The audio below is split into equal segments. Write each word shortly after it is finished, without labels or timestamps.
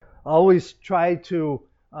always try to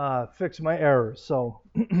fix my errors. So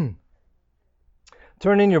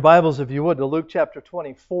turn in your Bibles, if you would, to Luke chapter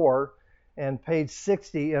 24 and page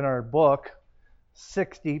 60 in our book.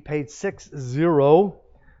 60, page 60,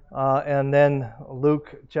 and then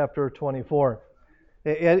Luke chapter 24.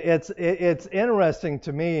 It's interesting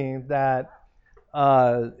to me that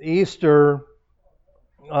Easter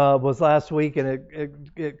was last week, and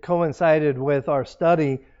it coincided with our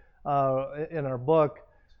study in our book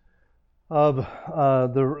of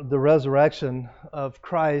the resurrection of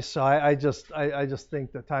Christ. So I just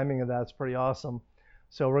think the timing of that's pretty awesome.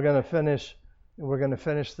 So we're going to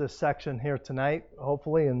finish this section here tonight,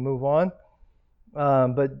 hopefully, and move on.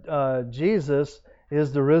 But Jesus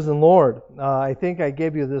is the risen Lord. I think I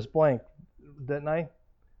gave you this blank, didn't I?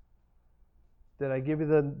 Did I give you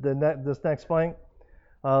this next blank?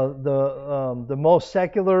 The most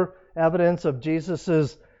secular evidence of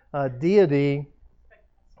Jesus's deity.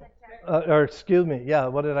 Or excuse me, yeah,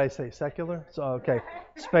 what did I say? Secular? So okay,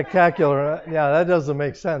 spectacular. Yeah, that doesn't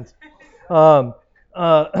make sense.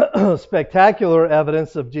 Spectacular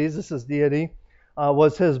evidence of Jesus' deity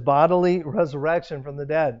was his bodily resurrection from the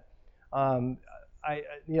dead.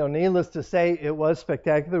 Needless to say, it was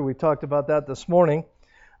spectacular. We talked about that this morning.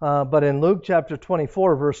 But in Luke chapter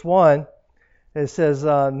 24, verse 1, it says,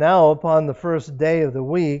 "Now upon the first day of the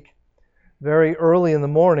week, very early in the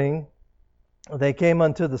morning, they came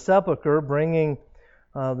unto the sepulchre, bringing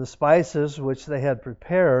the spices which they had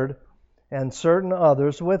prepared, and certain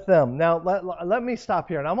others with them." Now, let me stop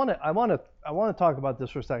here, and I want to talk about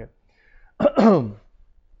this for a second.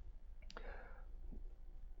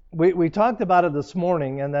 We talked about it this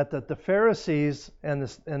morning, and that the Pharisees and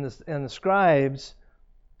the scribes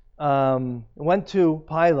went to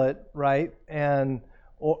Pilate, right, and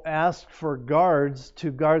asked for guards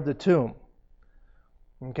to guard the tomb.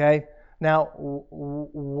 Okay. Now,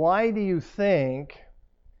 why do you think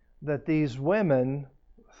that these women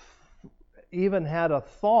even had a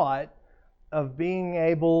thought of being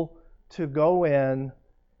able to go in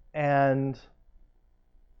and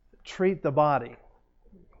treat the body?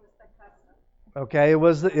 Okay, it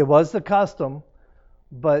was the custom,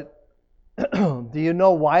 but do you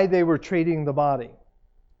know why they were treating the body?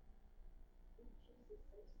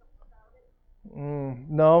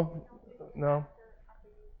 No.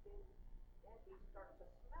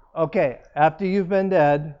 Okay, after you've been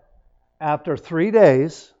dead, after 3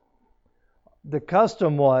 days, the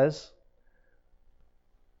custom was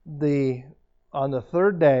on the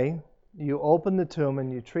third day, you open the tomb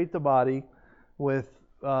and you treat the body with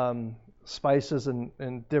spices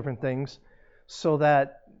and different things, so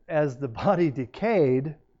that as the body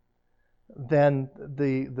decayed, then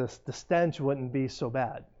the stench wouldn't be so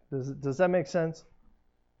bad. Does that make sense?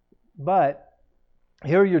 But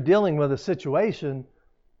here you're dealing with a situation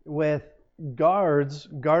with guards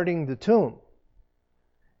guarding the tomb.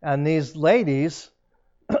 And these ladies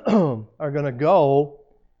are going to go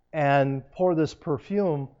and pour this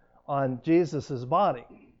perfume on Jesus' body.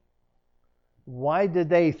 Why did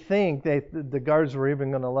they think the guards were even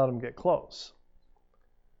going to let them get close?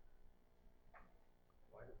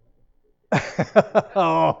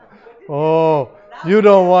 oh, you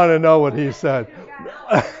don't want to know what he said.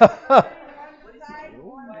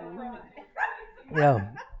 Yeah.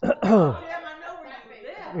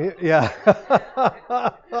 Yeah.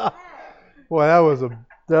 Well,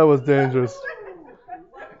 that was dangerous.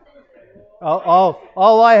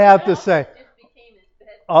 All I have to say.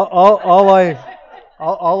 All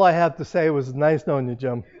I have to say was nice knowing you,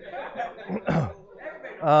 Jim.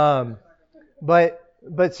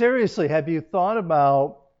 But seriously, have you thought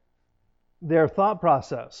about their thought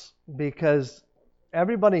process? Because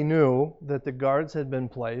everybody knew that the guards had been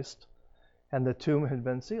placed and the tomb had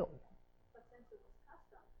been sealed. But since it was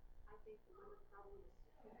custom, I think the women probably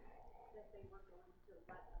assumed that they were going to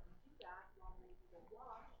let them do that while maybe they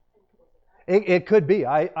washed and close it up. It could be.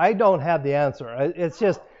 I don't have the answer.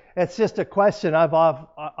 It's just a question I've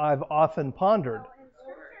often pondered. Well, and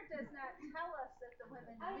Scripture does not tell us that the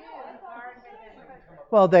women knew the guard had been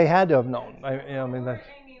put. Well, they had to have known.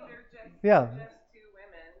 Yeah.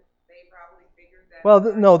 Well,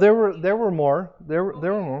 no, there were more. There were more.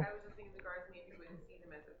 I was just thinking the guards maybe wouldn't see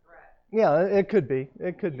them as a threat. Yeah, it could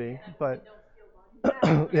be, but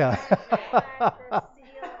yeah.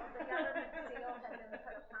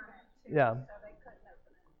 Yeah.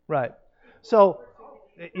 Right. So,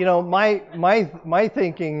 my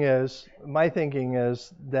thinking is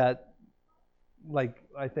that, like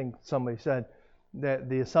I think somebody said, that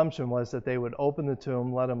the assumption was that they would open the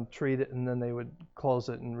tomb, let them treat it, and then they would close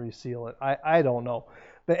it and reseal it. I don't know.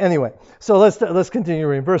 But anyway, so let's continue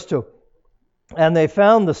reading. Verse 2. And they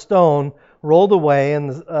found the stone rolled away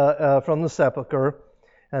from the sepulchre,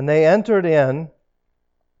 and they entered in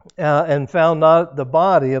and found not the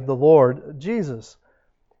body of the Lord Jesus.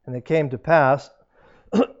 And it came to pass,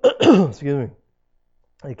 excuse me,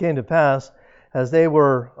 it came to pass, as they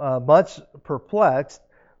were much perplexed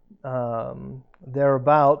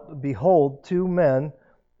thereabout, behold, two men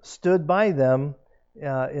stood by them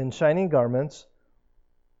in shining garments,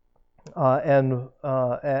 and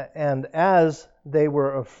as they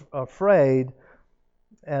were afraid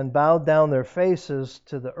and bowed down their faces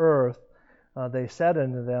to the earth, they said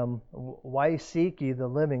unto them, Why seek ye the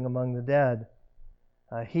living among the dead?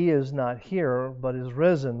 He is not here, but is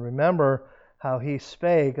risen. Remember how he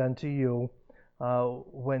spake unto you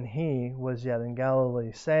when he was yet in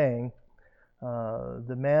Galilee, saying,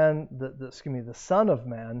 the Son of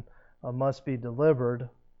Man must be delivered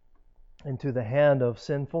into the hand of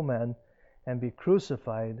sinful men and be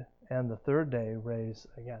crucified, and the third day raised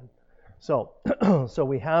again. So, so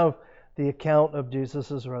we have the account of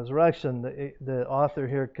Jesus' resurrection. The author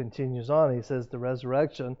here continues on. He says the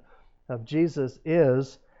resurrection of Jesus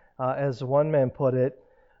is, as one man put it,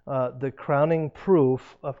 the crowning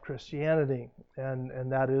proof of Christianity.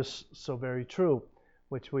 And that is so very true,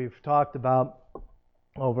 which we've talked about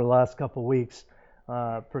over the last couple of weeks,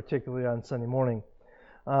 particularly on Sunday morning.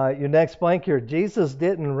 Your next blank here, Jesus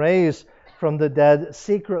didn't raise from the dead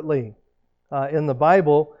secretly. In the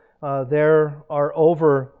Bible, there are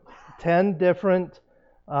over 10 different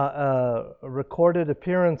recorded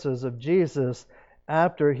appearances of Jesus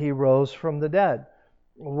after he rose from the dead.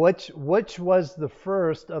 Which was the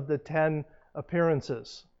first of the 10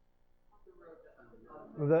 appearances?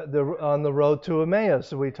 On the road to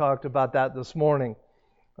Emmaus. We talked about that this morning.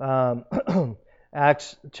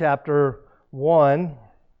 Acts chapter 1.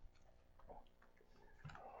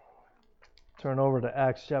 Turn over to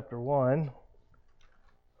Acts chapter 1.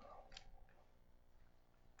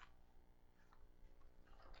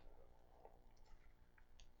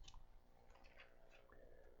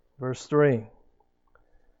 Verse 3.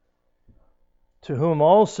 To whom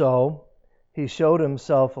also he showed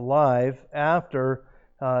himself alive after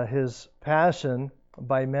his passion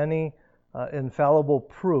by many infallible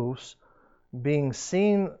proofs, being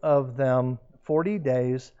seen of them 40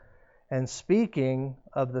 days, and speaking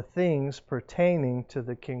of the things pertaining to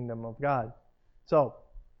the kingdom of God. So,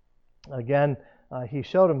 again, he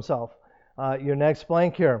showed himself. Your next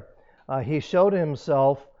blank here. He showed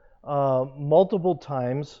himself multiple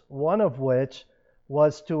times, one of which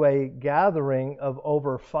was to a gathering of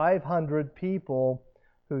over 500 people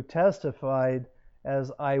who testified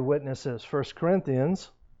as eyewitnesses. 1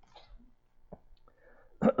 Corinthians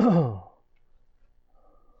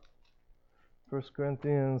 1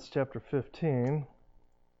 Corinthians chapter 15,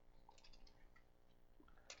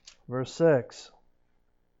 verse 6.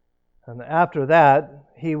 And after that,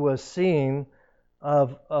 he was seen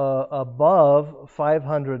of above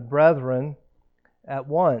 500 brethren at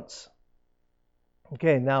once.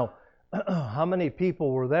 Okay, now, how many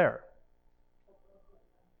people were there?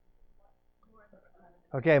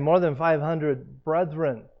 Okay, more than 500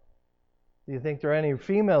 brethren. Do you think there are any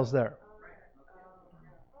females there?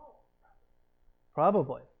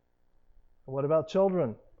 Probably. What about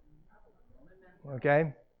children?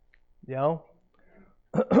 Okay,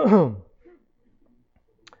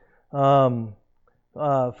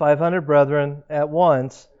 500 brethren at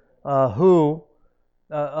once, of whom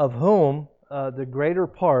the greater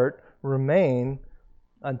part remain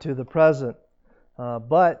unto the present,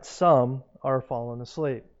 but some are fallen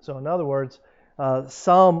asleep. So in other words,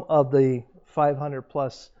 some of the 500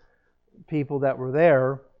 plus people that were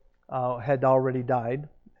there had already died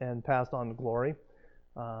and passed on to glory.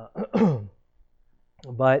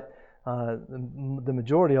 But the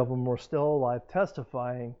majority of them were still alive,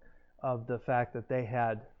 testifying of the fact that they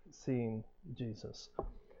had seen Jesus.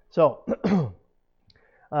 So,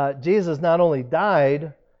 Jesus not only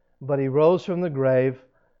died, but he rose from the grave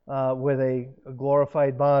with a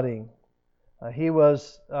glorified body.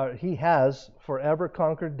 He has forever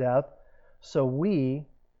conquered death, so we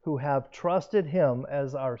who have trusted him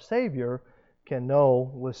as our Savior can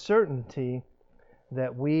know with certainty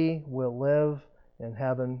that we will live in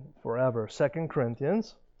heaven forever. 2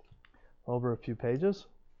 Corinthians, over a few pages,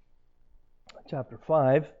 chapter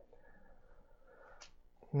 5,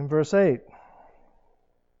 and verse 8.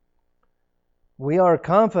 We are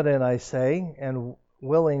confident, I say, and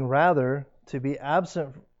willing rather to be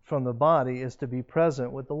absent from the body is to be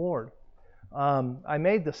present with the Lord. I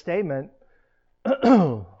made the statement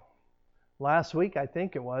last week, I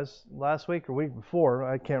think it was, last week or week before,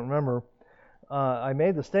 I can't remember. I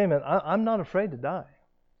made the statement, I'm not afraid to die.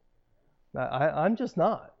 I'm just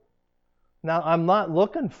not. Now, I'm not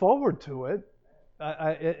looking forward to it.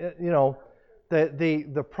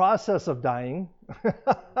 The process of dying,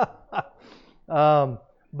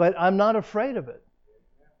 but I'm not afraid of it.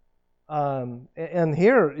 And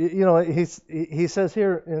here, he says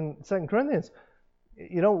here in 2 Corinthians,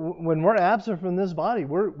 when we're absent from this body,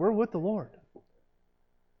 we're with the Lord.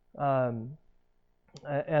 And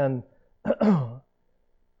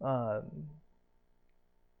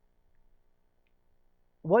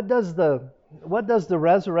what does the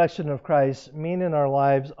resurrection of Christ mean in our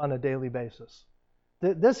lives on a daily basis?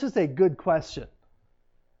 This is a good question,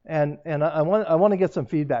 and I want to get some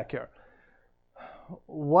feedback here.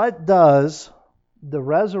 What does the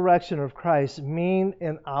resurrection of Christ mean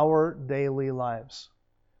in our daily lives?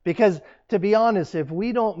 Because to be honest, if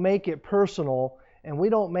we don't make it personal and we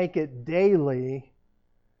don't make it daily,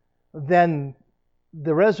 then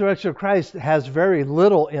the resurrection of Christ has very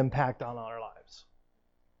little impact on our lives.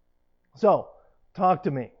 So, talk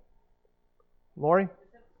to me. Lori? The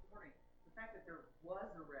fact that there was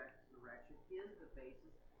a resurrection is the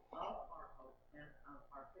basis of our hope and of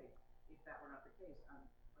our faith. If that were not the case, I'm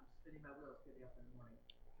spinning my wheels getting up in the morning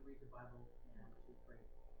to read the Bible and to pray.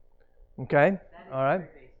 Okay. All right.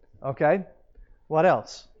 Okay. What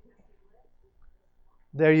else?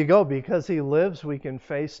 There you go. Because he lives, we can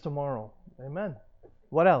face tomorrow. Amen.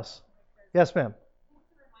 What else? Yes, ma'am.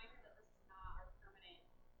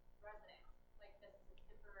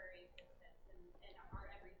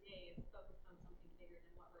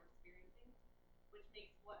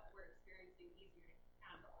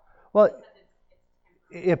 Well,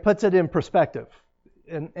 it puts it in perspective.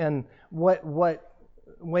 And when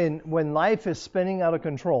life is spinning out of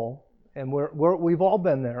control, and we've all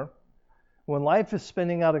been there, when life is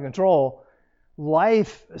spinning out of control,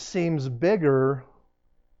 life seems bigger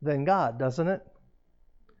than God, doesn't it?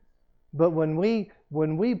 But when we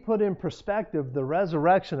put in perspective the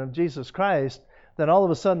resurrection of Jesus Christ, then all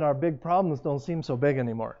of a sudden our big problems don't seem so big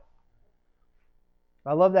anymore.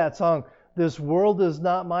 I love that song. This world is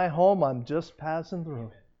not my home, I'm just passing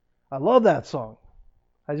through. I love that song.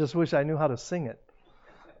 I just wish I knew how to sing it.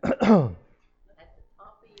 At the top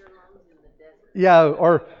of your lungs in the desert. Yeah,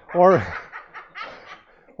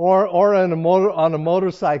 or on a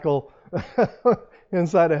motorcycle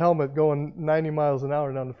inside a helmet going 90 miles an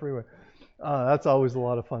hour down the freeway. That's always a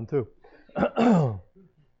lot of fun too.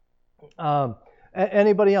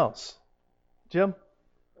 Anybody else? Jim?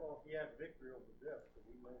 Well, if you have victory over death, so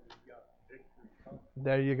we know we've got victory.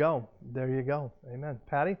 There you go. There you go. Amen.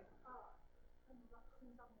 Patty?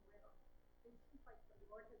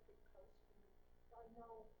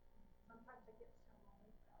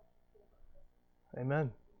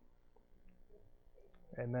 Amen.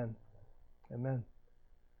 Amen. Amen.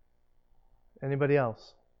 Anybody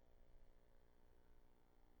else?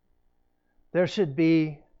 There should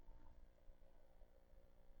be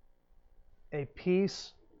a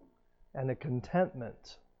peace and a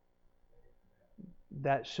contentment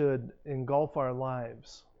that should engulf our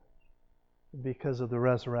lives because of the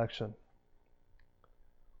resurrection.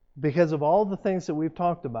 Because of all the things that we've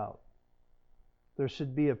talked about, there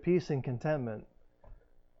should be a peace and contentment.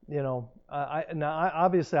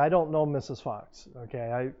 Obviously I don't know Mrs. Fox.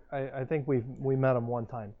 Okay, I think we met them one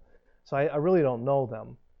time, so I really don't know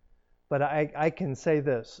them. But I can say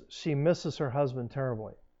this: she misses her husband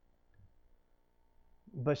terribly.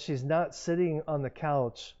 But she's not sitting on the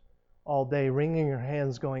couch all day, wringing her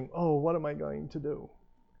hands, going, "Oh, what am I going to do?"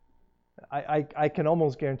 I can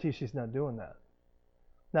almost guarantee she's not doing that.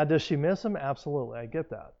 Now, does she miss him? Absolutely, I get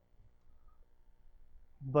that.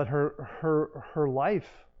 But her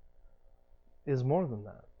life is more than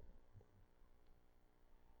that.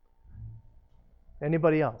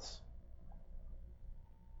 Anybody else?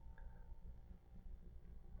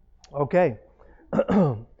 Okay.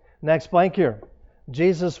 Next blank here.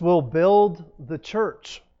 Jesus will build the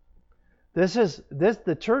church.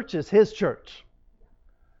 The church is his church.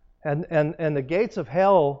 And the gates of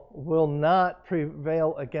hell will not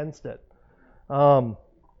prevail against it.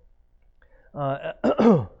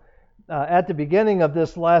 At the beginning of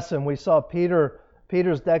this lesson, we saw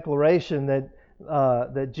Peter's declaration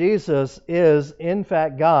that Jesus is in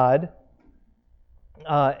fact God,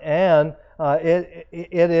 and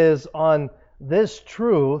it is on this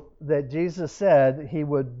truth that Jesus said he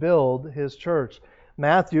would build his church.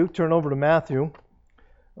 Matthew, turn over to Matthew,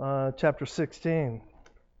 chapter 16.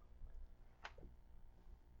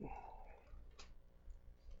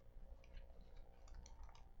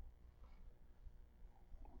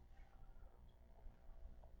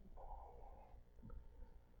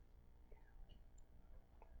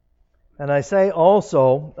 And I say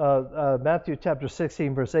also, Matthew chapter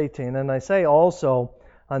 16, verse 18, and I say also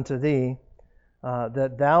unto thee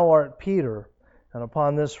that thou art Peter, and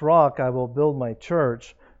upon this rock I will build my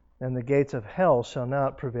church, and the gates of hell shall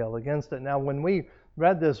not prevail against it. Now, when we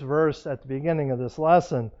read this verse at the beginning of this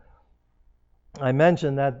lesson, I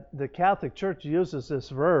mentioned that the Catholic Church uses this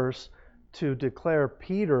verse to declare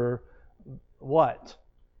Peter what?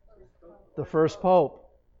 The first pope.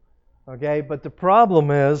 Okay, but the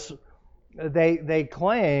problem is they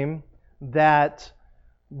claim that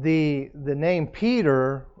the name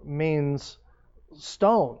Peter means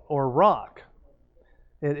stone or rock.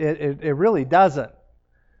 It really doesn't.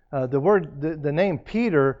 The name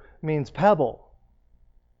Peter means pebble.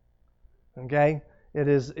 Okay, it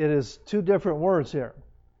is two different words here.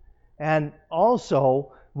 And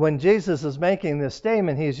also, when Jesus is making this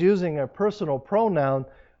statement, he's using a personal pronoun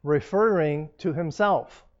referring to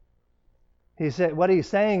himself. He said what he's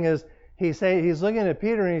saying is he's looking at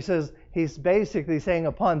Peter and he says he's basically saying,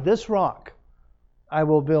 upon this rock I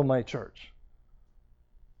will build my church.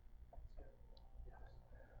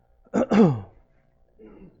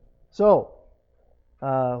 So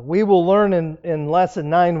we will learn in lesson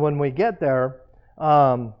 9 when we get there.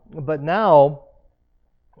 But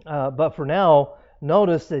for now,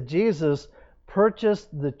 notice that Jesus purchased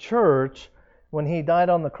the church when he died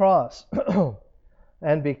on the cross.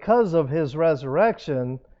 And because of his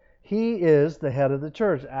resurrection, he is the head of the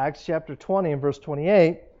church. Acts chapter 20 and verse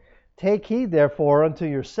 28, take heed therefore unto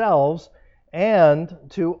yourselves and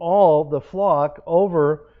to all the flock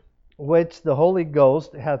over which the Holy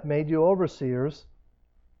Ghost hath made you overseers,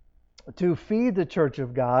 to feed the church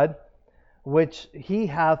of God, which he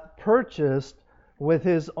hath purchased with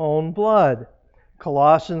his own blood.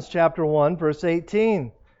 Colossians chapter 1 verse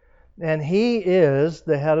 18. And he is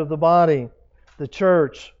the head of the body, the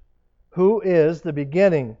church, who is the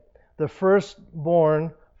beginning, the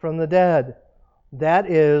firstborn from the dead. That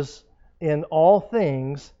is, in all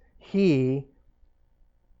things he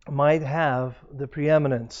might have the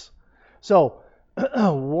preeminence. So,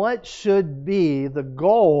 what should be the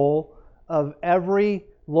goal of every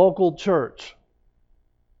local church?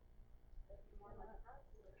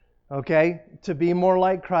 Okay, to be more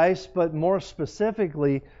like Christ, but more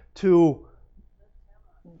specifically to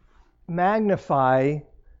magnify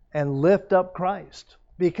and lift up Christ,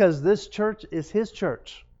 because this church is his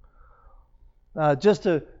church. Just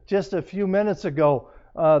a few minutes ago,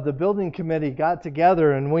 the building committee got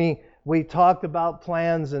together and we talked about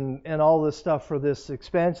plans and all this stuff for this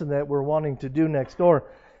expansion that we're wanting to do next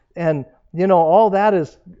door. And, all that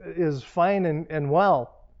is fine and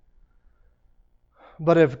well.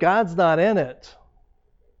 But if God's not in it,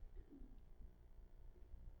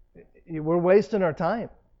 we're wasting our time.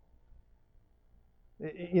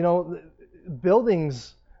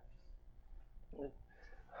 Buildings,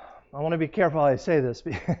 I want to be careful how I say this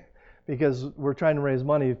because we're trying to raise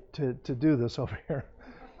money to do this over here.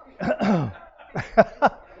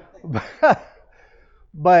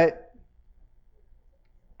 But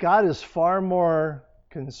God is far more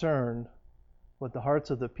concerned with the hearts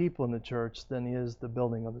of the people in the church than he is the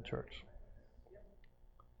building of the church.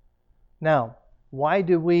 Now, why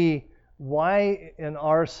in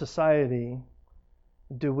our society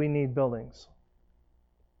do we need buildings?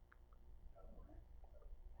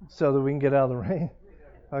 So that we can get out of the rain.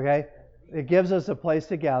 Okay? It gives us a place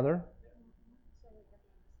to gather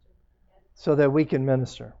so that we can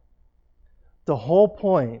minister. The whole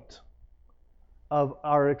point of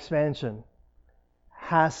our expansion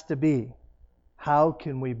has to be, how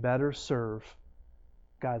can we better serve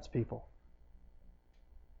God's people?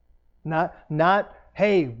 Not,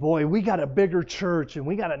 hey, boy, we got a bigger church and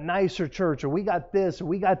we got a nicer church or we got this or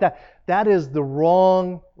we got that. That is the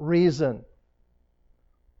wrong reason.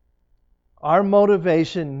 Our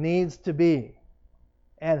motivation needs to be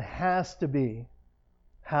and has to be,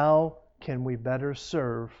 how can we better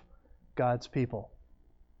serve God's people?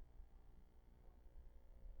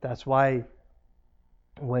 That's why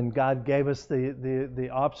when God gave us the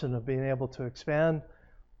option of being able to expand,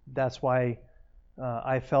 that's why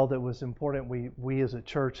I felt it was important we as a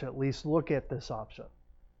church at least look at this option.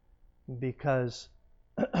 Because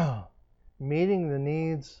meeting the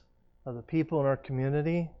needs of the people in our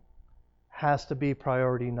community has to be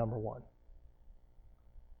priority number one.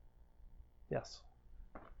 Yes?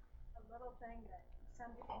 A little thing that some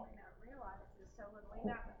people may not realize is, so when we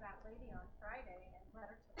met with that lady on Friday and led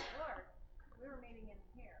her to the Lord, we were meeting in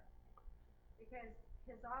here. Because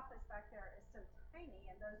his office back there is so tiny,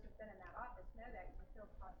 and those who've been in that office know that you feel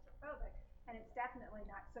claustrophobic, and it's definitely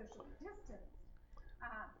not socially distanced.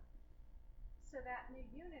 So that new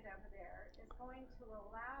unit over there is going to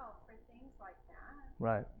allow for things like that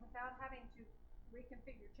Right. without having to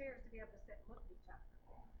reconfigure chairs to be able to sit and look at each other.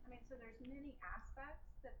 I mean, so there's many aspects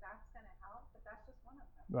that's going to help, but that's just one of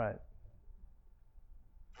them. Right.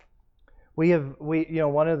 We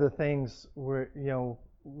one of the things we're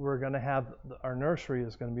going to have, our nursery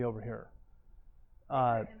is going to be over here,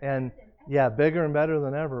 and yeah, bigger and better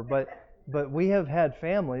than ever. But we have had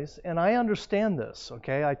families, and I understand this.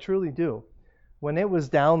 Okay, I truly do. When it was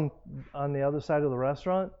down on the other side of the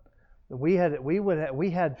restaurant, we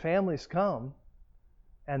had families come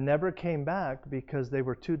and never came back because they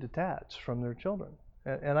were too detached from their children,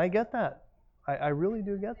 and I get that. I really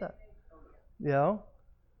do get that. You know.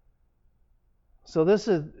 So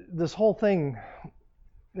this whole thing.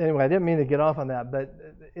 Anyway, I didn't mean to get off on that, but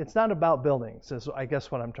it's not about buildings, is I guess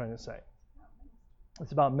what I'm trying to say.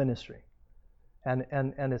 It's about ministry, and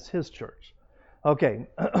it's His church. Okay,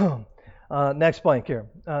 next blank here.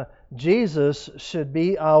 Jesus should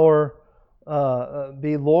be be Lord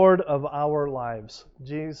of our lives.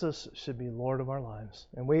 Jesus should be Lord of our lives,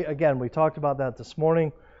 and we talked about that this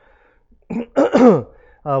morning.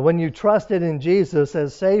 When you trusted in Jesus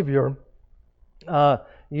as Savior,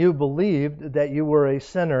 you believed that you were a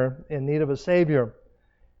sinner in need of a Savior,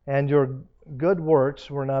 and your good works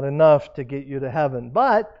were not enough to get you to heaven,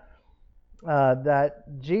 but that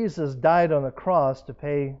Jesus died on the cross to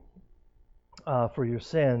pay for your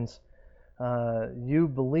sins. You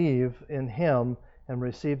believe in Him and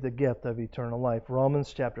receive the gift of eternal life.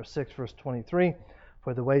 Romans chapter 6, verse 23,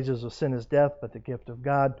 for the wages of sin is death, but the gift of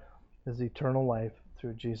God is eternal life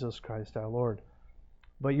through Jesus Christ our Lord.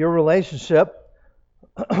 But your relationship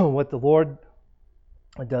with the Lord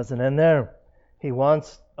doesn't end there. He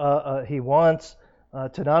wants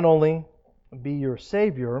to not only be your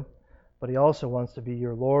Savior, but He also wants to be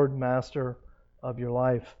your Lord, Master of your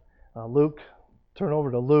life. Turn over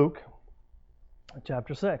to Luke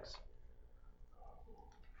chapter 6.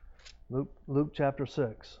 Luke chapter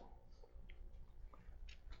 6.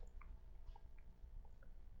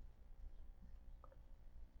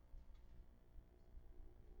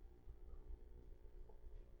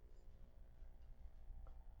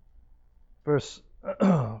 Verse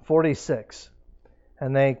 46.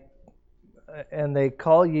 And they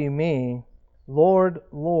call ye me Lord,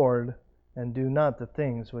 Lord, and do not the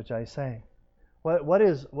things which I say. What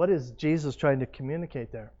is Jesus trying to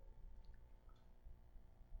communicate there?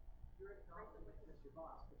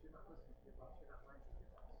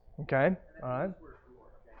 Okay, all right.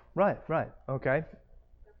 Right, okay.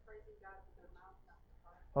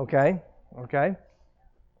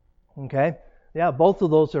 Okay. Yeah, both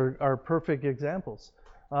of those are perfect examples.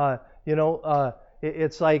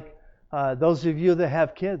 It's like those of you that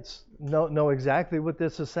have kids know exactly what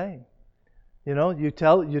this is saying. You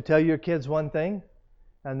tell your kids one thing,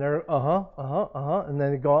 and they're and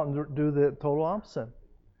then they go out and do the total opposite.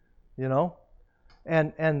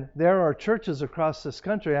 And there are churches across this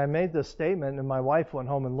country. I made this statement, and my wife went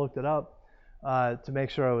home and looked it up to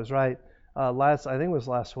make sure I was right. I think it was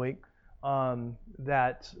last week.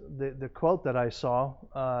 That the quote that I saw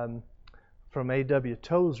from A.W.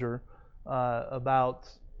 Tozer about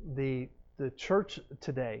the church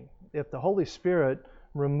today. If the Holy Spirit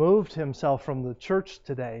removed Himself from the church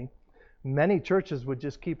today, many churches would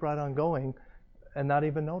just keep right on going and not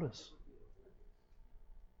even notice.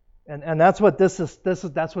 And that's what this is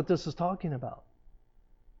talking about.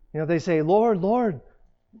 They say, Lord, Lord,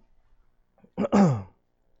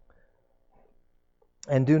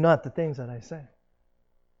 and do not the things that I say.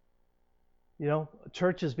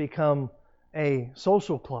 Churches become a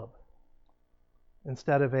social club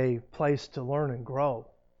instead of a place to learn and grow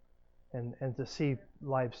and to see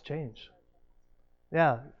lives change.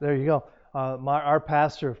 Yeah, there you go. Our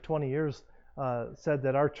pastor of 20 years said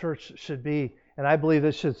that our church should be, and I believe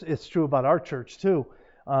it's true about our church too,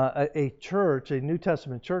 a New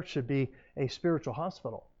Testament church should be a spiritual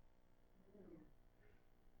hospital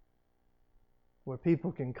where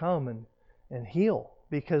people can come and heal,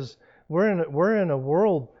 because we're in a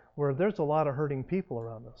world where there's a lot of hurting people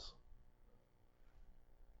around us.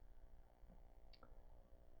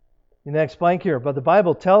 The next blank here, but the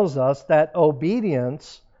Bible tells us that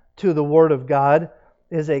obedience to the Word of God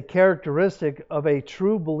is a characteristic of a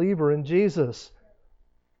true believer in Jesus.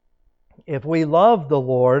 If we love the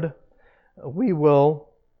Lord, we will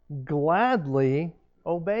gladly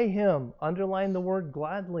obey Him. Underline the word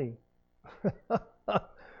gladly.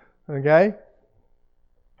 Okay?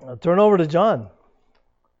 I'll turn over to John.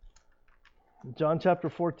 John chapter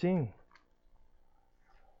 14.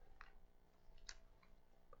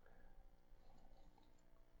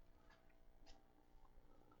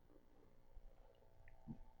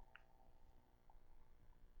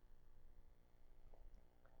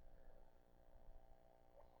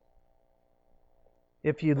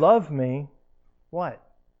 If you love me, what?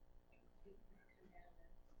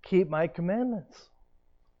 Keep my commandments.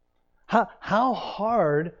 How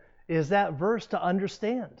hard is that verse to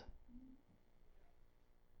understand?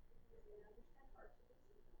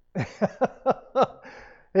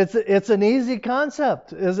 It's an easy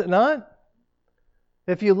concept, is it not?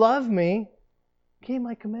 If you love me, keep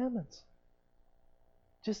my commandments.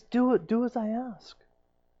 Just do it. Do as I ask.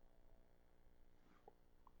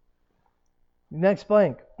 Next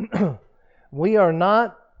blank. We are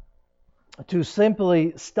not to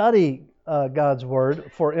simply study God's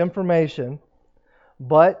Word for information,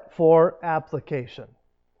 but for application.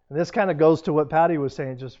 And this kind of goes to what Patty was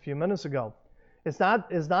saying just a few minutes ago. It's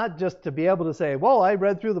not just to be able to say, well, I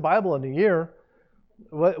read through the Bible in a year.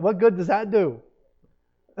 What good does that do?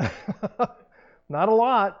 Not a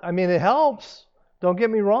lot. I mean, it helps. Don't get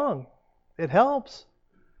me wrong. It helps.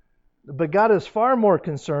 But God is far more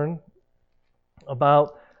concerned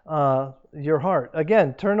about your heart.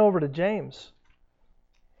 Again, turn over to James.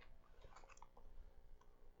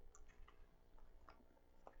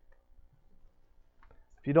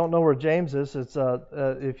 If you don't know where James is, it's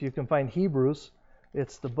if you can find Hebrews,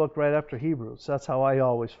 it's the book right after Hebrews. That's how I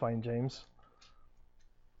always find James,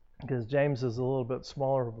 because James is a little bit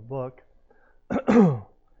smaller of a book.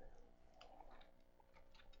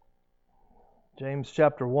 James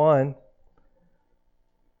chapter 1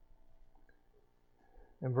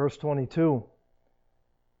 and verse 22.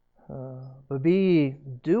 But be ye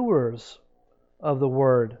doers of the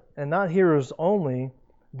word, and not hearers only,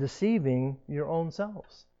 deceiving your own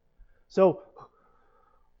selves. So,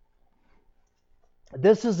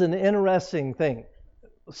 this is an interesting thing.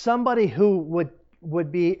 Somebody who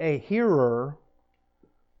would be a hearer.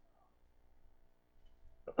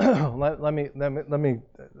 let me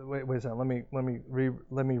wait a second.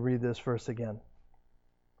 Let me read this verse again.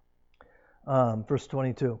 Verse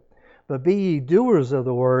 22. But be ye doers of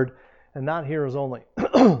the word, and not hearers only.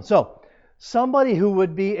 So, somebody who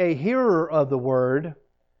would be a hearer of the word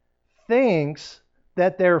thinks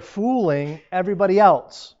that they're fooling everybody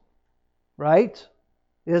else. Right?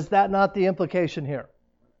 Is that not the implication here?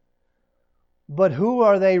 But who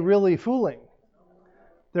are they really fooling?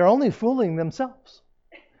 They're only fooling themselves.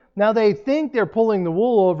 Now, they think they're pulling the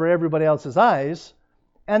wool over everybody else's eyes,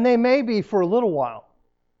 and they may be for a little while.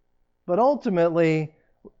 But ultimately,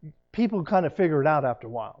 people kind of figure it out after a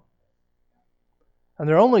while. And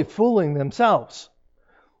they're only fooling themselves.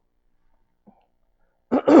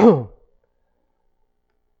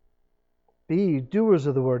 Be ye doers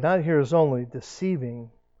of the word, not hearers only,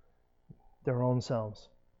 deceiving their own selves.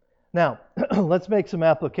 Now, let's make some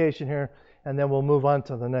application here, and then we'll move on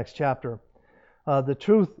to the next chapter. The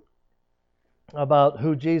truth about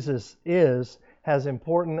who Jesus is has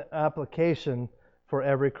important application for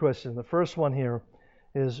every Christian. The first one here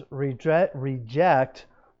is reject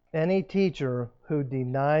any teacher who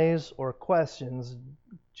denies or questions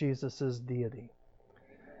Jesus' deity.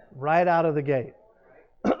 Right out of the gate.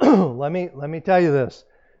 Let me tell you this,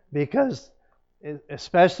 because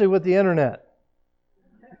especially with the internet,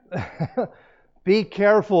 be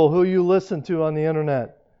careful who you listen to on the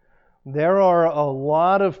internet. There are a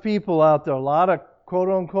lot of people out there, a lot of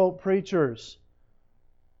quote-unquote preachers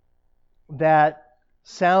that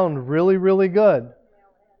sound really, really good.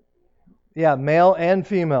 Yeah, male and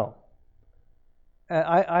female.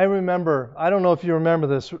 I remember, I don't know if you remember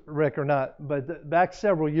this, Rick, or not, but back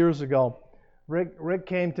several years ago, Rick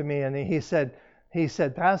came to me and he said,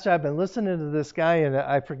 Pastor, I've been listening to this guy, and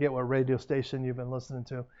I forget what radio station you've been listening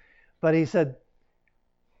to, but he said,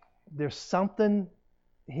 there's something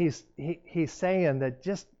he's saying that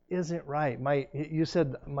just isn't right. You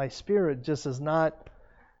said my spirit just is not.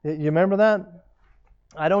 You remember that?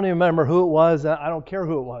 I don't even remember who it was. I don't care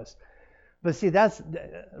who it was. But see, that's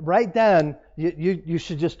right then. You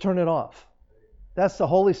should just turn it off. That's the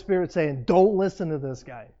Holy Spirit saying, don't listen to this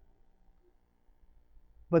guy.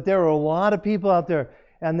 But there are a lot of people out there,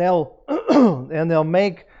 and they'll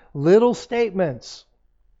make little statements.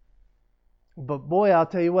 But boy, I'll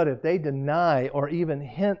tell you what, if they deny or even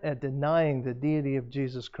hint at denying the deity of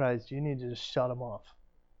Jesus Christ, you need to just shut them off.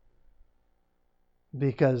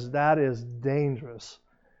 Because that is dangerous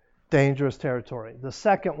territory. The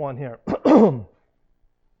second one here.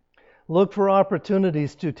 Look for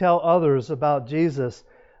opportunities to tell others about Jesus,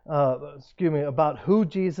 about who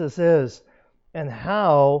Jesus is and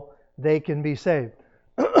how they can be saved.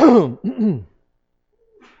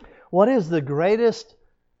 What is the greatest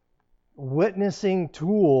witnessing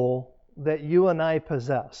tool that you and I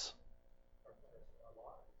possess?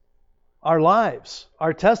 Our lives,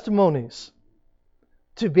 our testimonies.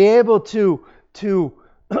 To be able to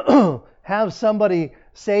have somebody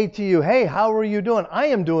say to you, hey, how are you doing? I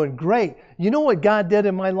am doing great. You know what God did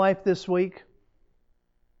in my life this week?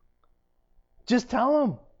 Just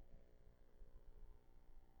tell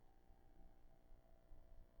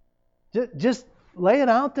them. Just lay it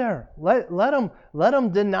out there. Let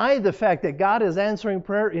them deny the fact that God is answering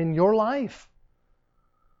prayer in your life.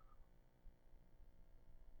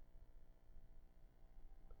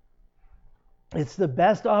 It's the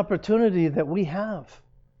best opportunity that we have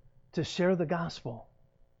to share the gospel,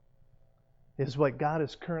 is what God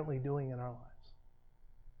is currently doing in our lives.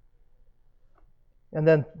 And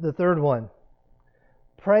then the third one,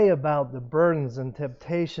 pray about the burdens and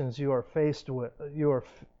temptations you are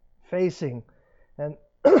facing, and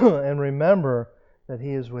and remember that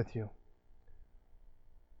He is with you.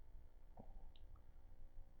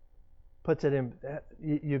 Puts it in.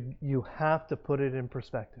 You have to put it in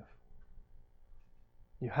perspective.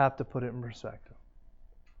 You have to put it in perspective.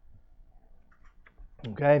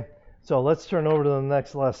 Okay, so let's turn over to the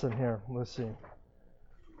next lesson here. Let's see.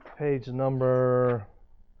 Page number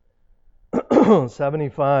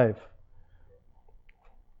 75.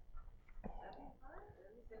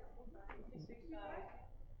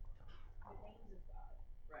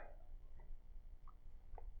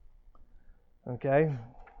 Okay.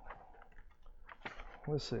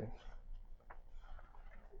 Let's see.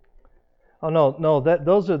 Oh no,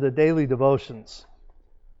 those are the daily devotions.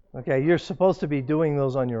 Okay, you're supposed to be doing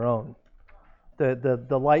those on your own.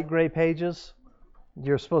 The light gray pages,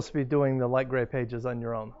 you're supposed to be doing the light gray pages on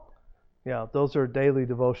your own. Yeah, those are daily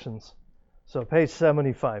devotions. So page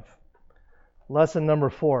 75. Lesson number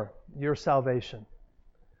 4, your salvation.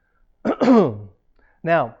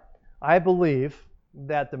 Now, I believe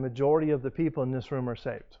that the majority of the people in this room are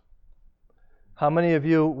saved. How many of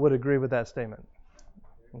you would agree with that statement?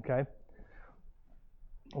 Okay.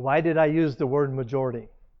 Why did I use the word majority?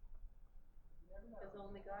 Because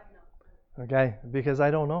only God knows. Okay, because I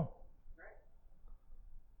don't know.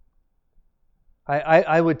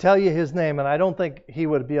 I would tell you his name, and I don't think he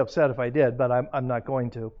would be upset if I did, but I'm not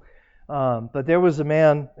going to. But there was a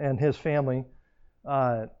man and his family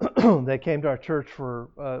that came to our church for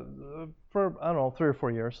I don't know, 3 or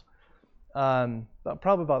 4 years,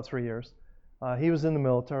 probably about 3 years. He was in the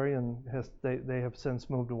military, and they have since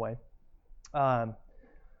moved away. The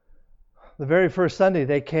very first Sunday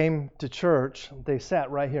they came to church, they sat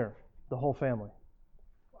right here, the whole family.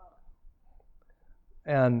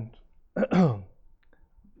 And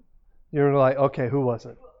you're like, okay, who was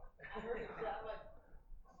it?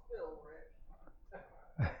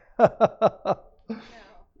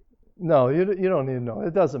 No, you don't need to know.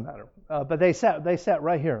 It doesn't matter. But they sat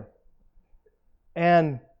right here.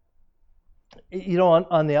 And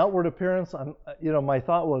on the outward appearance, my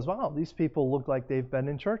thought was, wow, these people look like they've been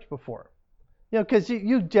in church before. Because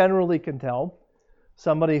you generally can tell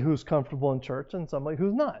somebody who's comfortable in church and somebody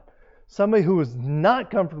who's not. Somebody who is not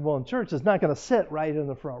comfortable in church is not going to sit right in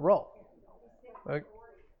the front row. Okay.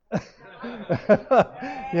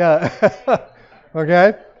 Yeah.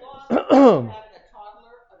 Okay.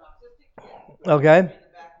 Okay.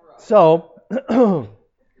 So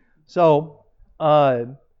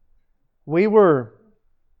we were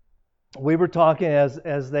talking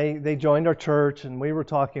as they joined our church, and we were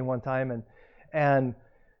talking one time, and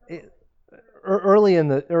early in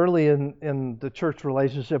the church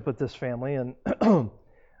relationship with this family, and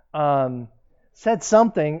said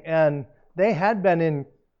something, and they had been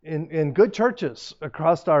in good churches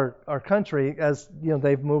across our country, as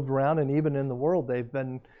they've moved around, and even in the world they've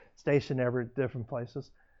been stationed every different places.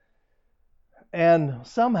 And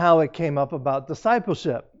somehow it came up about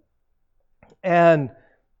discipleship, and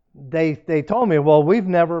they told me, well, we've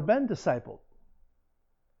never been discipled.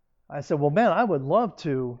 I said, well, man, I would love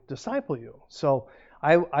to disciple you. So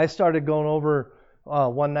I started going over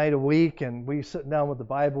one night a week, and we sit down with the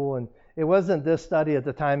Bible, and it wasn't this study at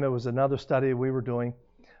the time, it was another study we were doing,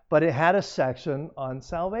 but it had a section on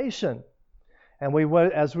salvation. And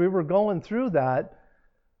as we were going through that,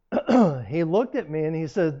 he looked at me and he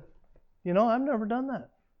said, I've never done that.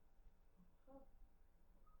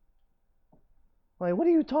 I'm like, what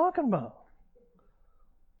are you talking about?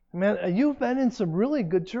 Man, you've been in some really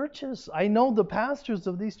good churches. I know the pastors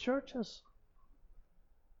of these churches.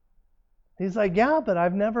 He's like, yeah, but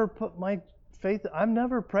I've never put my faith, I've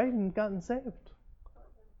never prayed and gotten saved.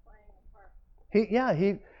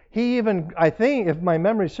 He even, I think, if my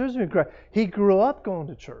memory serves me correct, he grew up going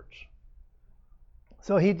to church.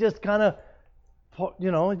 So he just kind of,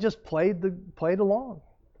 just played along.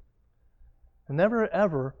 And never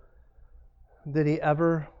ever did he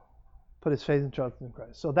ever put his faith and trust in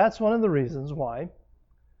Christ. So that's one of the reasons why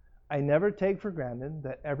I never take for granted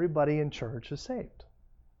that everybody in church is saved.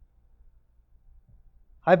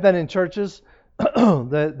 I've been in churches,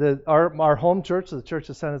 our home church, the church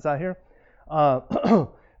that sent us out here,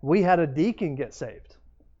 we had a deacon get saved.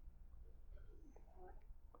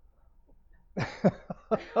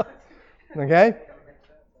 Okay?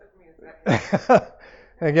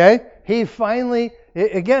 Okay? He finally,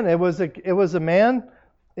 again, it was a man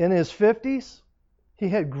in his 50s. He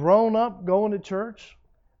had grown up going to church,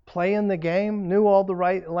 playing the game, knew all the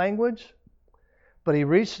right language, but he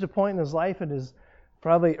reached a point in his life in his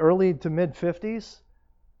probably early to mid 50s,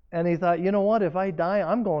 and he thought, you know what, if I die,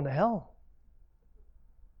 I'm going to hell.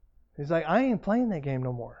 He's like, I ain't playing that game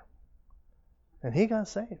no more. And he got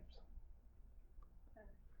saved.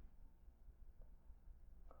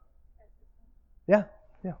 Yeah,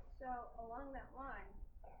 yeah. So along that line,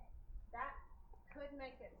 that could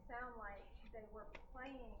make it sound like they were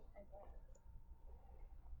playing a game.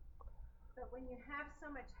 But when you have so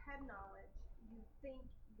much head knowledge, you think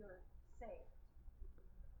you're safe.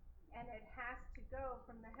 And it has to go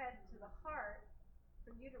from the head to the heart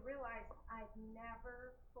for you to realize I've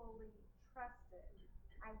never fully trusted.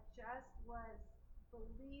 I just was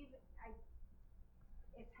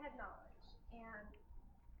it's head knowledge. And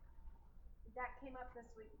that came up this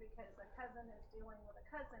week because a cousin is dealing with a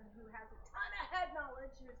cousin who has a ton of head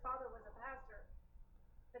knowledge, whose father was a pastor,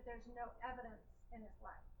 but there's no evidence in his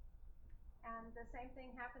life. And the same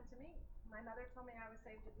thing happened to me. My mother told me I was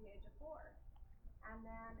saved at the age of 4. And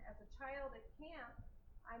then as a child at camp,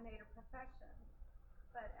 I made a profession.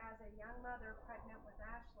 But as a young mother pregnant with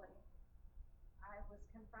Ashley, I was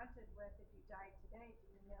confronted with, if you died today, do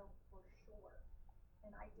you know for sure? And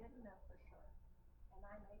I didn't know for sure. And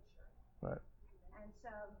I made sure. Right. And so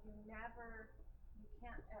you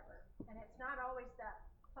can't ever. And it's not always that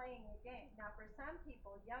playing a game. Now for some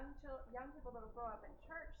people, young people that will grow up in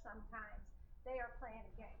church sometimes, they are playing a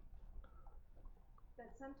game. But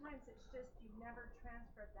sometimes it's just you never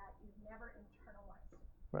transferred that, you've never internalized it.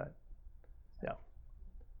 Right. Yeah.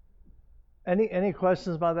 Any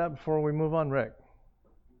questions about that before we move on, Rick?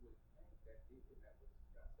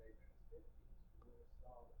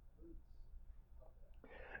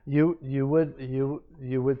 You would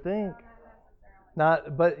think.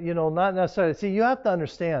 Not, but not necessarily. See, you have to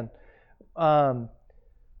understand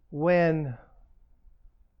when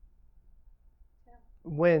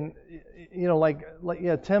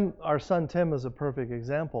Tim, our son Tim is a perfect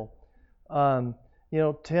example.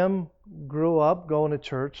 Tim grew up going to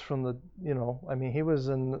church from the, he was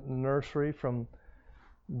in the nursery from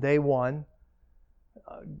day one.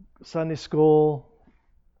 Sunday school,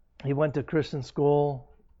 he went to Christian school.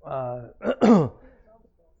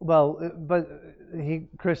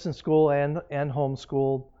 Christian school and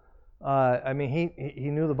homeschooled. He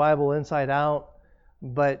knew the Bible inside out,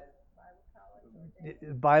 but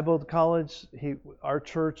Bible college, our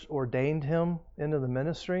church ordained him into the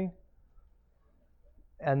ministry.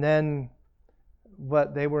 And then,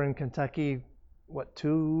 they were in Kentucky,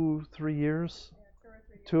 2 or 3 years?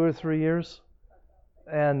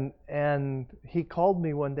 And he called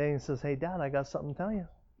me one day and says, "Hey, Dad, I got something to tell you."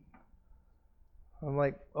 I'm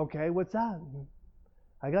like, "Okay, what's that?"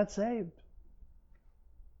 "I got saved."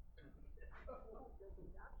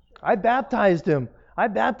 I baptized him.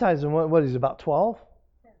 What is he, about 12?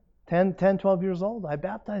 10, 12 years old. I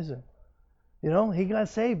baptized him. He got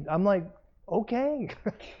saved. I'm like, okay.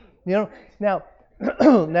 Now,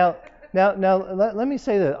 let me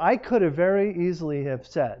say that I could have very easily have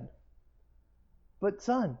said, "But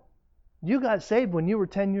son, you got saved when you were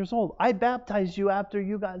 10 years old. I baptized you after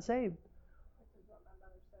you got saved."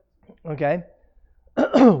 Okay.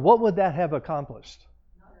 What would that have accomplished?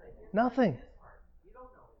 Nothing.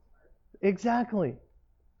 Exactly.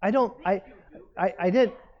 I did.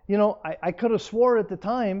 I could have swore at the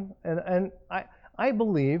time, and I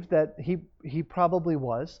believe that he probably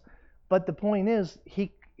was, but the point is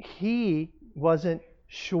he wasn't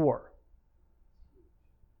sure.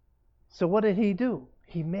 So what did he do?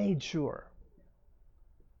 He made sure.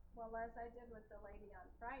 Well, as I did with the lady on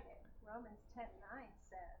Friday, Romans 10:9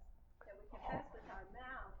 says that we confess with our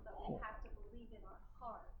mouth, but we have to believe in our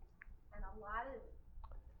heart. And a lot of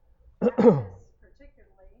Baptists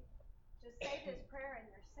particularly just say this prayer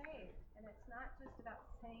and you're saved. And it's not just about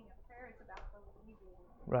saying a prayer, it's about believing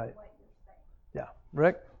Right. what you're saying. Yeah.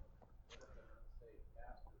 Rick?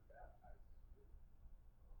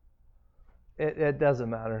 It doesn't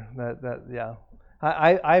matter. Yeah.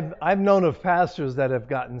 I've known of pastors that have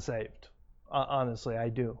gotten saved. Honestly, I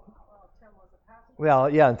do. Well, Tim was a pastor. Well,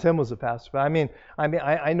 yeah, and Tim was a pastor. But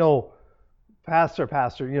I know pastor,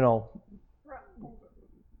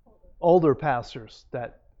 older pastors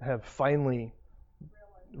that have finally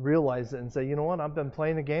realized it and say, you know what, I've been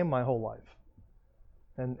playing a game my whole life.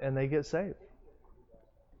 And they get saved.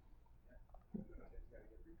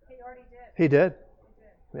 He already did. He did.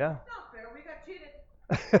 Yeah. It's not fair. We got cheated.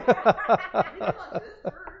 He belongs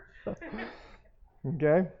to this church.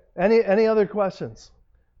 Okay. Any other questions?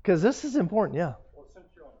 Because this is important. Yeah. Well, since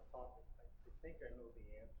you're on the topic, I think I know the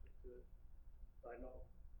answer to it. I know,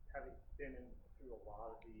 having been through a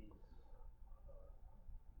lot of these,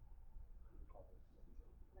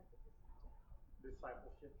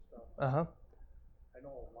 discipleship stuff, Uh-huh. I know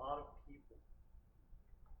a lot of people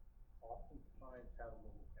oftentimes have a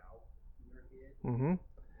little doubt in their head. Mm-hmm.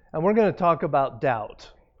 And we're going to talk about doubt.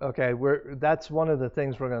 Okay. That's one of the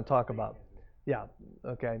things we're going to talk about. Yeah.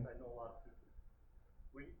 Okay. I know a lot of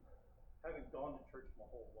people. Having gone to church my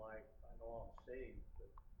whole life, I know I'm saved, but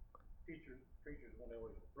preachers when they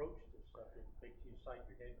always broach this subject, makes you sight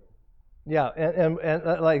your head. Yeah, and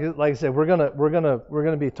like I said, we're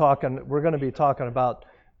gonna be talking about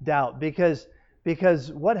doubt because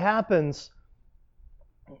what happens,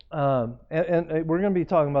 and we're gonna be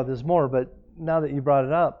talking about this more, but now that you brought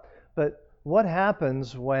it up, but what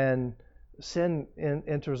happens when sin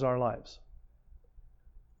enters our lives?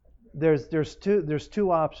 There's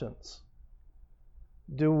two options.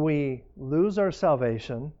 Do we lose our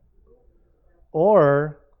salvation,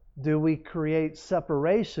 or do we create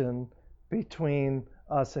separation between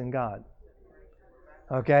us and God?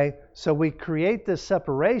 Okay, so we create this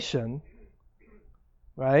separation,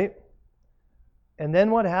 right? And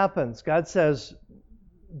then what happens? God says,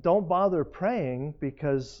 don't bother praying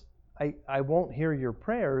because I won't hear your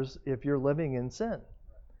prayers if you're living in sin.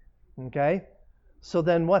 Okay? So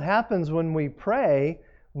then what happens when we pray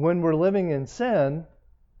when we're living in sin?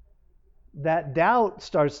 That doubt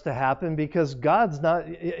starts to happen because God's not.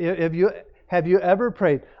 Have you ever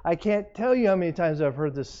prayed? I can't tell you how many times I've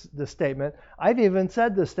heard this statement. I've even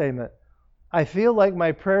said this statement. I feel like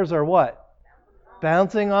my prayers are what?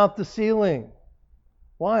 Bouncing off the ceiling.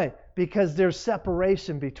 Why? Because there's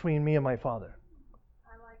separation between me and my Father.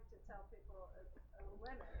 I like to tell people,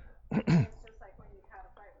 women, it's just like when you've had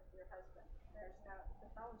a fight with your husband. There's no, the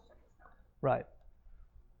fellowship is gone. Right.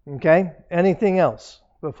 Okay. Anything else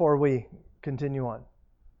before we continue on?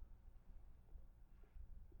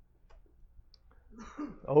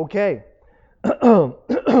 Okay.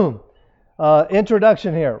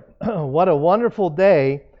 Introduction here. What a wonderful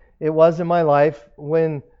day it was in my life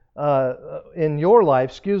when, in your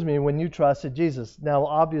life, when you trusted Jesus. Now,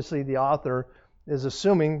 obviously, the author is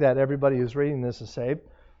assuming that everybody who's reading this is saved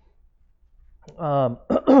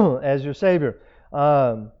as your Savior.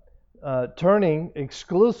 Turning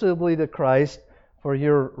exclusively to Christ for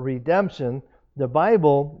your redemption, the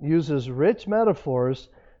Bible uses rich metaphors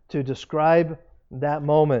to describe that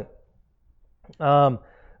moment. You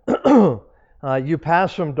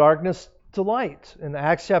pass from darkness to light. In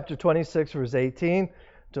Acts chapter 26, verse 18,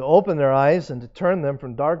 to open their eyes and to turn them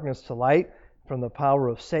from darkness to light, from the power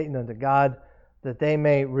of Satan unto God, that they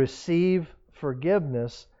may receive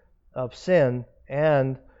forgiveness of sin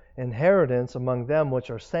and inheritance among them which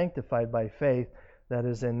are sanctified by faith that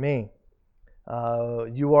is in me.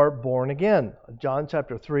 You are born again. John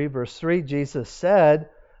chapter 3, verse 3, Jesus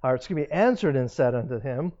answered and said unto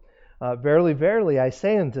him, Verily, verily, I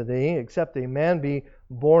say unto thee, except a man be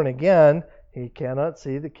born again, he cannot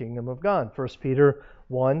see the kingdom of God. 1 Peter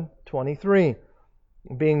 1:23.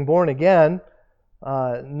 Being born again,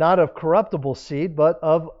 not of corruptible seed, but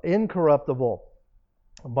of incorruptible,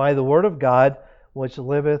 by the word of God, which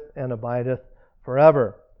liveth and abideth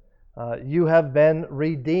forever. You have been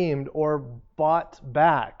redeemed or bought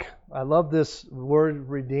back. I love this word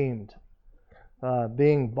redeemed,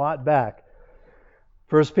 being bought back.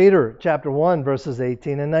 1 Peter chapter 1, verses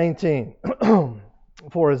 18 and 19.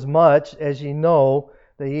 For as much as ye know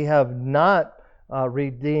that ye have not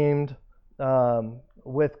redeemed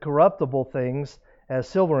with corruptible things as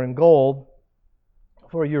silver and gold,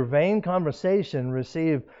 for your vain conversation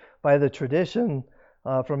received by the tradition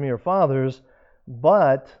from your fathers,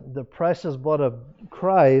 but the precious blood of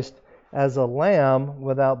Christ as a lamb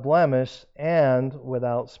without blemish and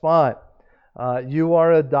without spot. You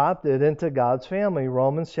are adopted into God's family.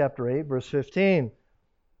 Romans chapter 8, verse 15.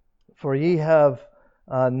 For ye have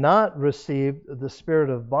not received the spirit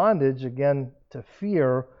of bondage again to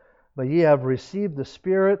fear, but ye have received the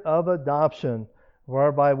spirit of adoption,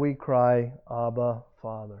 whereby we cry, Abba,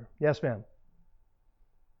 Father. Yes, ma'am.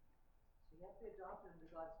 So you have to be adopted into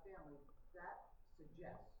God's family. That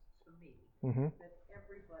suggests to me Mm-hmm. that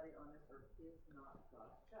everybody on this earth is not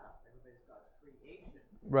God's child. Everybody's God's creation.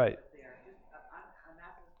 Right. But they are just, I'm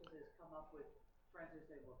asking this because it's come up with friends who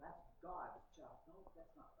say, well, that's God's child. No,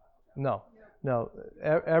 that's not No, no.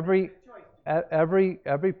 Every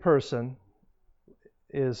person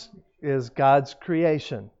is God's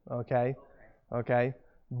creation. Okay, okay.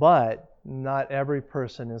 But not every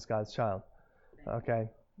person is God's child. Okay.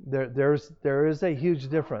 There is a huge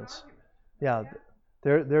difference. Yeah.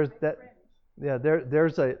 There's that. Yeah.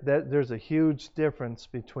 There's a huge difference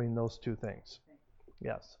between those two things.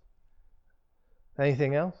 Yes.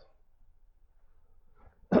 Anything else?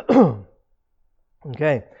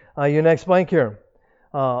 Okay. Your next blank here.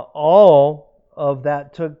 All of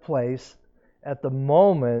that took place at the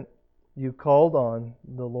moment you called on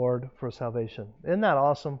the Lord for salvation. Isn't that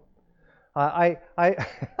awesome? I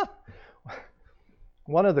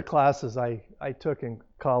one of the classes I took in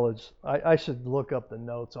college, I should look up the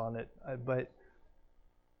notes on it, but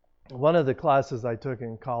one of the classes I took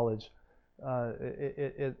in college,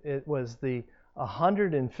 it was the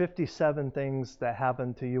 157 things that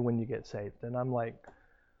happen to you when you get saved, and I'm like,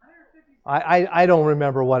 I don't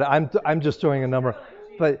remember what I'm just throwing a number,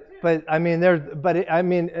 but I mean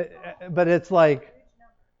but it's like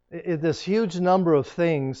this huge number of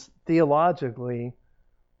things theologically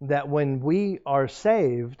that when we are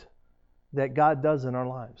saved that God does in our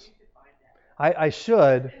lives. I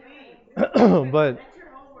should, but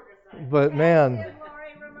man.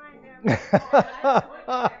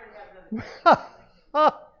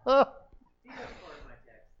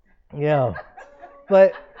 Yeah.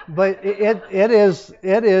 But it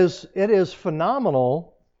is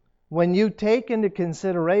phenomenal when you take into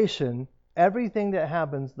consideration everything that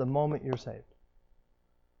happens the moment you're saved.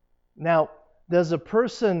 Now, does a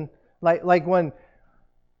person like when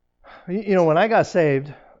when I got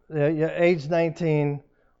saved, age 19,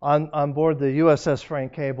 on board the USS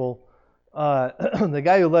Frank Cable, the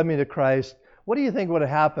guy who led me to Christ, what do you think would have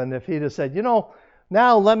happened if he'd have said,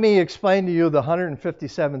 now let me explain to you the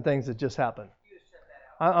 157 things that just happened?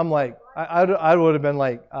 I'm like, I would have been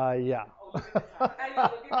like, yeah.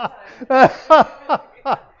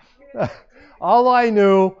 All I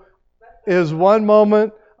knew is one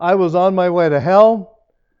moment I was on my way to hell,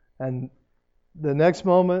 and the next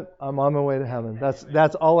moment I'm on my way to heaven.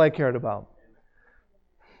 That's all I cared about.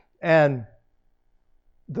 And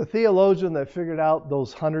the theologian that figured out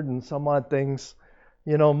those 100 and some odd things,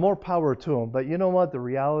 more power to him. But you know what? The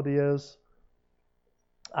reality is,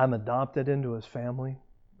 I'm adopted into his family.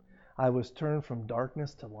 I was turned from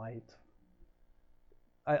darkness to light.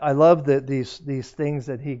 I love that these things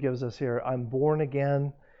that he gives us here. I'm born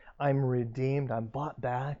again. I'm redeemed. I'm bought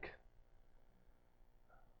back.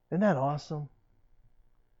 Isn't that awesome?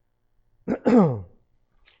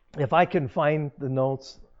 If I can find the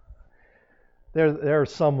notes, they're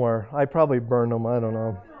somewhere. I probably burned them. I don't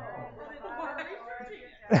know.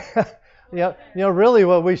 Yeah, really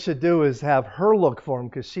what we should do is have her look for them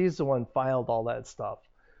because she's the one filed all that stuff.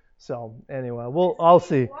 So anyway, I'll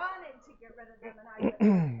see.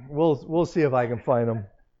 We'll see if I can find them.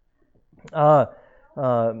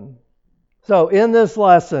 So in this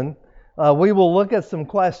lesson, we will look at some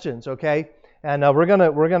questions, okay? And we're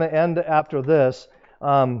gonna end after this,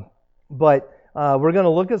 but we're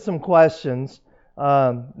gonna look at some questions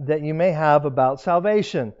that you may have about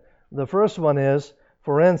salvation. The first one is,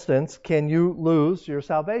 for instance, can you lose your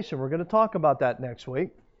salvation? We're going to talk about that next week.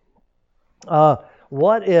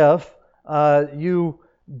 What if you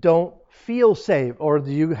don't feel saved, or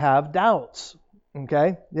do you have doubts?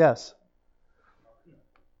 Okay. Yes.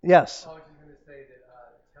 Yes. I was just going to say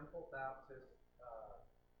that Temple Baptist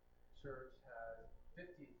Church has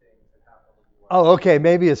 50 things that happen when you Oh, okay.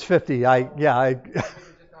 Maybe it's 50. Maybe it's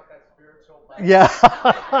just not that spiritual. Yeah.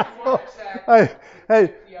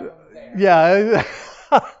 Yeah.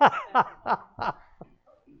 Now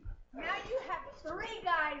you have 3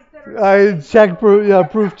 guys that are. I check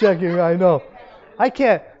proof checking. I know. I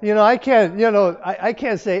can't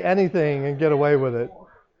say anything and get away with it.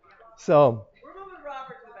 So. We're moving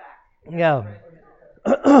Robert to the back.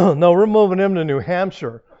 Yeah. No, we're moving him to New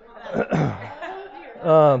Hampshire.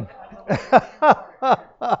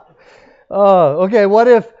 Okay.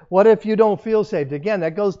 What if you don't feel saved? Again,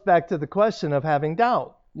 that goes back to the question of having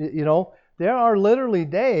doubt. There are literally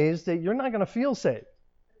days that you're not going to feel saved.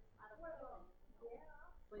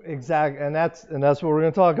 Exactly, and that's what we're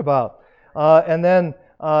going to talk about. And then,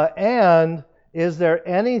 and is there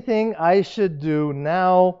anything I should do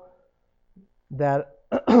now that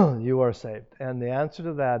you are saved? And the answer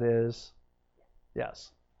to that is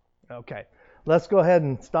yes. Okay, let's go ahead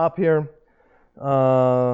and stop here.